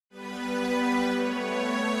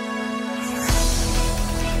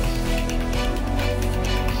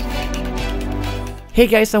Hey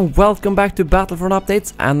guys, and welcome back to Battlefront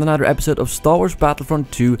Updates and another episode of Star Wars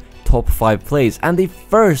Battlefront 2 Top 5 Plays, and the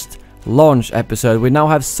first launch episode. We now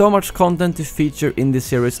have so much content to feature in this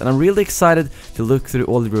series, and I'm really excited to look through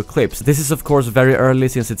all of your clips. This is of course very early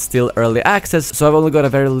since it's still early access, so I've only got a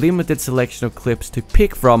very limited selection of clips to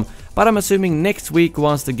pick from, but I'm assuming next week,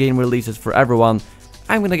 once the game releases for everyone,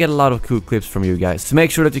 I'm gonna get a lot of cool clips from you guys. So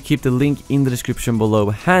make sure that you keep the link in the description below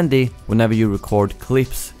handy whenever you record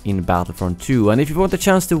clips in Battlefront 2. And if you want a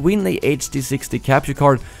chance to win a HD60 capture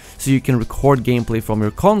card so you can record gameplay from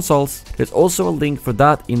your consoles, there's also a link for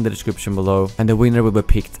that in the description below, and the winner will be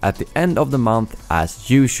picked at the end of the month as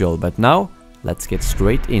usual. But now, let's get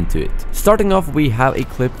straight into it. Starting off, we have a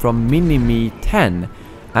clip from Mini-Me10.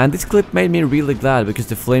 And this clip made me really glad because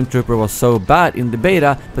the Flame Trooper was so bad in the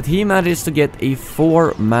beta, but he managed to get a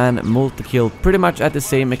 4-man multi-kill pretty much at the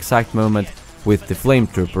same exact moment with the Flame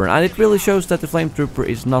Trooper. And it really shows that the Flame Trooper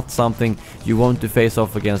is not something you want to face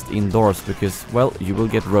off against indoors because, well, you will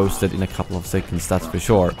get roasted in a couple of seconds, that's for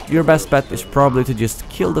sure. Your best bet is probably to just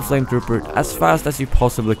kill the Flame Trooper as fast as you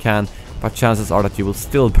possibly can, but chances are that you will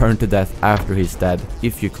still burn to death after he's dead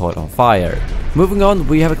if you caught on fire. Moving on,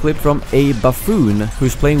 we have a clip from a buffoon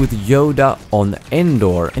who's playing with Yoda on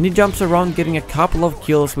Endor, and he jumps around getting a couple of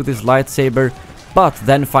kills with his lightsaber, but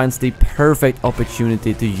then finds the perfect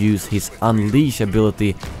opportunity to use his Unleash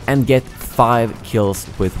ability and get 5 kills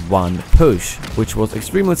with one push, which was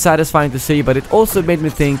extremely satisfying to see. But it also made me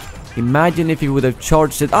think, imagine if he would have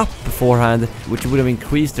charged it up beforehand, which would have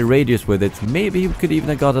increased the radius with it. Maybe he could even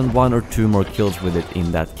have gotten 1 or 2 more kills with it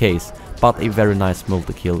in that case. But a very nice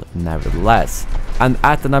multi-kill nevertheless. And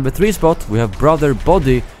at the number 3 spot, we have Brother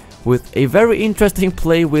Body with a very interesting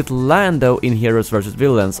play with Lando in Heroes vs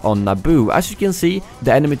Villains on Naboo. As you can see,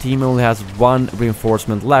 the enemy team only has 1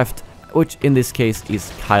 reinforcement left, which in this case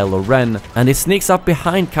is Kylo Ren, and he sneaks up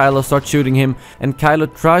behind Kylo, starts shooting him, and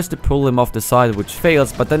Kylo tries to pull him off the side, which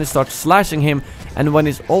fails, but then he starts slashing him, and when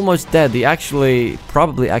he's almost dead, he actually,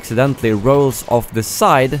 probably accidentally, rolls off the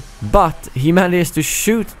side, but he manages to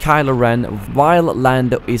shoot Kylo Ren while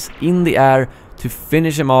Lando is in the air to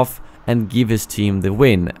finish him off and give his team the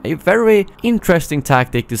win. A very interesting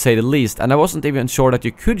tactic to say the least, and I wasn't even sure that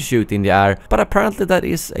you could shoot in the air, but apparently that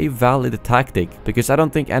is a valid tactic, because I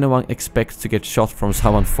don't think anyone expects to get shot from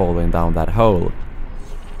someone falling down that hole.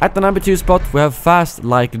 At the number 2 spot, we have Fast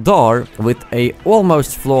Like Dar with a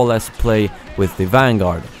almost flawless play with the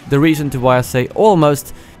Vanguard. The reason to why I say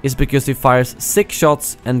almost is because he fires 6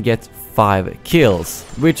 shots and gets 5 kills,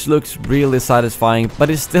 which looks really satisfying, but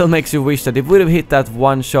it still makes you wish that it would have hit that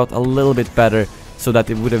one shot a little bit better, so that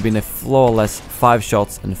it would have been a flawless 5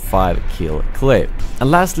 shots and 5 kill clip.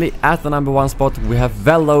 And lastly, at the number 1 spot, we have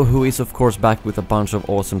Velo, who is of course back with a bunch of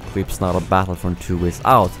awesome clips now that Battlefront 2 is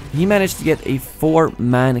out. He managed to get a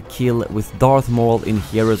 4-man kill with Darth Maul in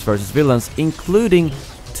Heroes vs Villains, including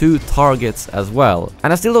 2 targets as well.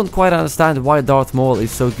 And I still don't quite understand why Darth Maul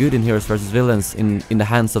is so good in Heroes vs Villains in the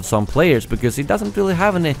hands of some players, because he doesn't really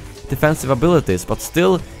have any defensive abilities, but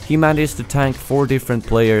still he managed to tank 4 different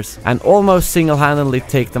players and almost single-handedly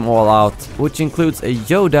take them all out, which includes a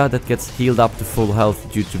Yoda that gets healed up to full health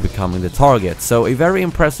due to becoming the target. So a very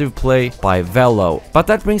impressive play by Velo. But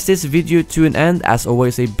that brings this video to an end. As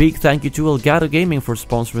always, a big thank you to Elgato Gaming for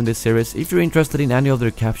sponsoring this series. If you're interested in any of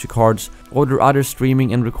their capture cards or their other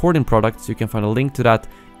streaming and recording products, you can find a link to that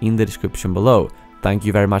in the description below. Thank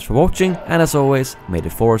you very much for watching, and as always, may the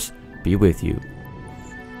Force be with you.